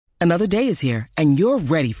Another day is here, and you're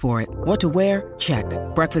ready for it. What to wear? Check.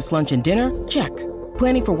 Breakfast, lunch, and dinner? Check.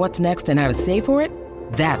 Planning for what's next and how to save for it?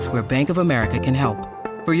 That's where Bank of America can help.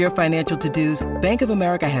 For your financial to-dos, Bank of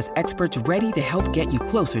America has experts ready to help get you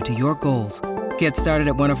closer to your goals. Get started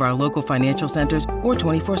at one of our local financial centers or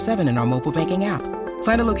 24/7 in our mobile banking app.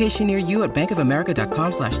 Find a location near you at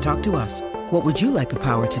bankofamerica.com/talktous. What would you like the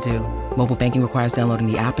power to do? Mobile banking requires downloading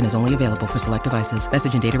the app and is only available for select devices.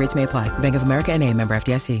 Message and data rates may apply. Bank of America N.A., member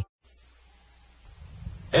FDIC.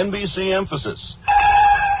 NBC Emphasis.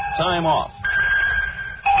 Time off.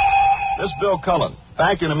 This is Bill Cullen.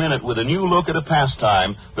 Back in a minute with a new look at a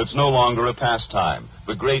pastime that's no longer a pastime.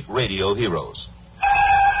 The great radio heroes.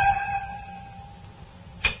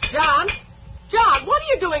 John, what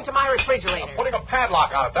are you doing to my refrigerator? I'm putting a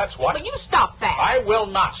padlock on it, that's what. Will you stop that? I will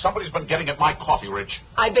not. Somebody's been getting at my coffee, Rich.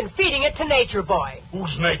 I've been feeding it to Nature Boy.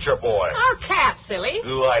 Who's Nature Boy? Our cat, silly.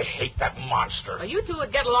 Ooh, I hate that monster. Well, you two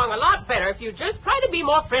would get along a lot better if you just try to be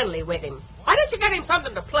more friendly with him. Why don't you get him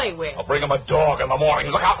something to play with? I'll bring him a dog in the morning.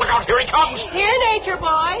 Look out, here he comes. Here, Nature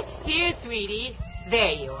Boy. Here, sweetie.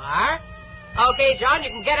 There you are. Okay, John,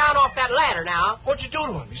 you can get on off that ladder now. What'd you do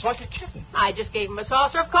to him? He's like a kitten. I just gave him a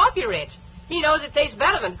saucer of coffee, Rich. He knows it tastes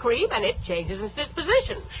better than cream, and it changes his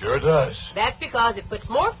disposition. Sure does. That's because it puts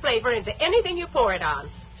more flavor into anything you pour it on.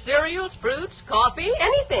 Cereals, fruits, coffee,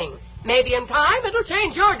 anything. Maybe in time it'll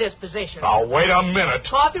change your disposition. Now, wait a minute.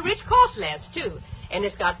 Coffee Rich costs less, too. And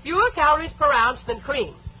it's got fewer calories per ounce than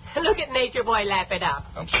cream. Look at Nature Boy lap it up.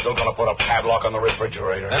 I'm still going to put a padlock on the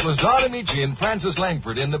refrigerator. That was Don Amici and Francis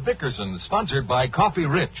Langford in The Bickersons, sponsored by Coffee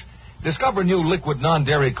Rich. Discover new liquid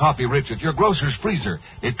non-dairy Coffee Rich at your grocer's freezer.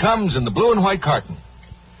 It comes in the blue and white carton.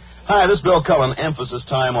 Hi, this is Bill Cullen. Emphasis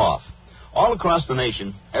time off. All across the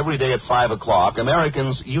nation, every day at 5 o'clock,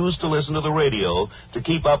 Americans used to listen to the radio to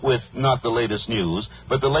keep up with not the latest news,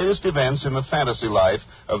 but the latest events in the fantasy life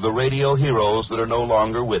of the radio heroes that are no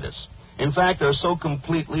longer with us. In fact, they're so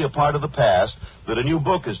completely a part of the past that a new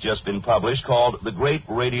book has just been published called The Great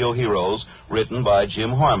Radio Heroes, written by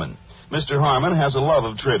Jim Harmon. Mr. Harmon has a love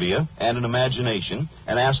of trivia and an imagination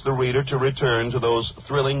and asks the reader to return to those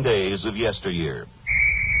thrilling days of yesteryear.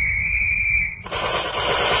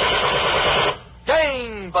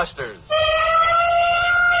 Gangbusters.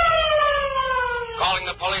 Calling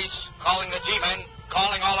the police, calling the G-men,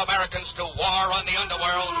 calling all Americans to war on the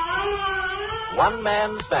underworld. One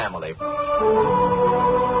Man's Family.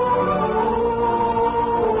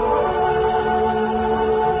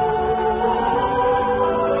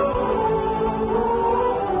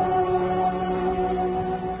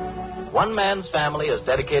 One Man's Family is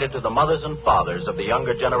dedicated to the mothers and fathers of the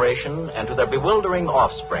younger generation and to their bewildering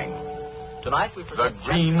offspring. Tonight we present The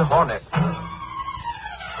Green Hornet.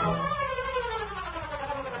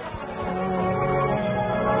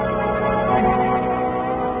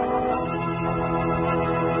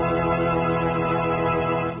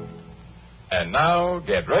 And now,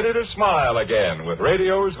 get ready to smile again with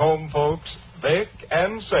radio's home folks, Vic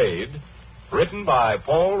and Sade, written by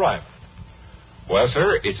Paul Reimer. Well,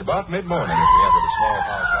 sir, it's about mid-morning as we enter the small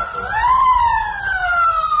house after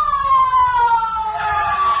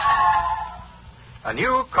A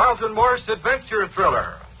new Carlton Morse adventure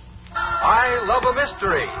thriller. I Love a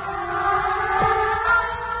Mystery.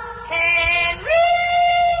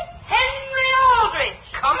 Henry Aldrich.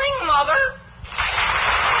 Coming, Mother.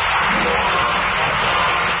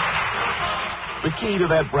 The key to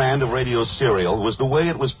that brand of radio serial was the way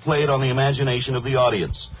it was played on the imagination of the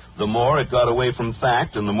audience. The more it got away from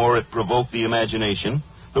fact and the more it provoked the imagination,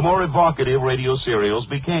 the more evocative radio serials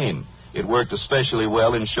became. It worked especially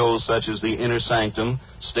well in shows such as The Inner Sanctum,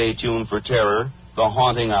 Stay Tuned for Terror, The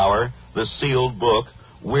Haunting Hour, The Sealed Book,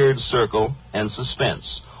 Weird Circle, and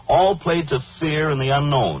Suspense. All played to fear and the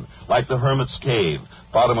unknown, like The Hermit's Cave.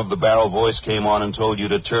 Bottom of the barrel voice came on and told you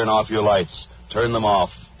to turn off your lights, turn them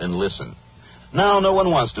off, and listen. Now no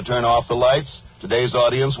one wants to turn off the lights. Today's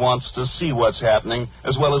audience wants to see what's happening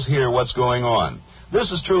as well as hear what's going on. This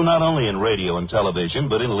is true not only in radio and television,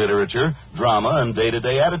 but in literature, drama, and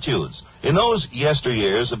day-to-day attitudes. In those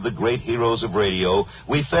yesteryears of the great heroes of radio,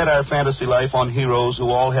 we fed our fantasy life on heroes who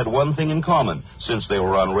all had one thing in common. Since they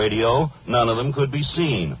were on radio, none of them could be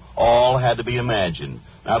seen. All had to be imagined.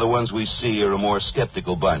 Now the ones we see are a more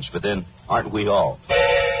skeptical bunch, but then aren't we all?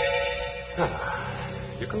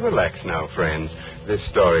 You can relax now, friends. This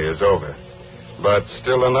story is over. But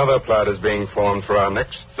still another plot is being formed for our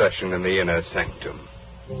next session in the Inner Sanctum.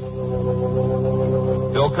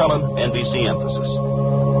 Bill Cullen, NBC Emphasis.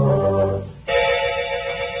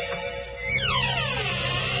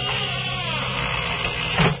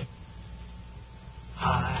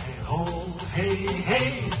 Hi-ho, hey,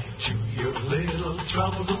 hey, chew your little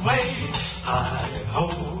troubles way.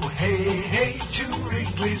 Hi-ho, hey, hey, to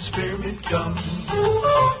Wrigley's Spearmint Gum.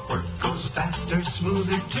 Work goes faster,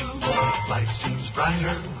 smoother too. Life seems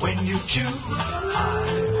brighter when you chew.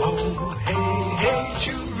 Hi-ho, hey, hey,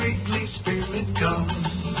 to Wrigley's Spearmint Gum.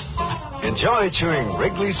 Enjoy chewing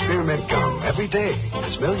Wrigley's Spearmint Gum every day,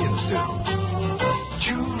 as millions do.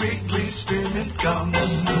 Chew Wrigley's Spearmint Gum.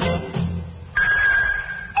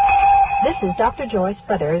 This is Dr. Joyce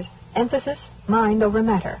Brothers, Emphasis, Mind Over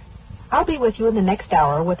Matter. I'll be with you in the next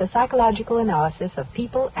hour with a psychological analysis of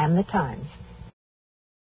people and the times.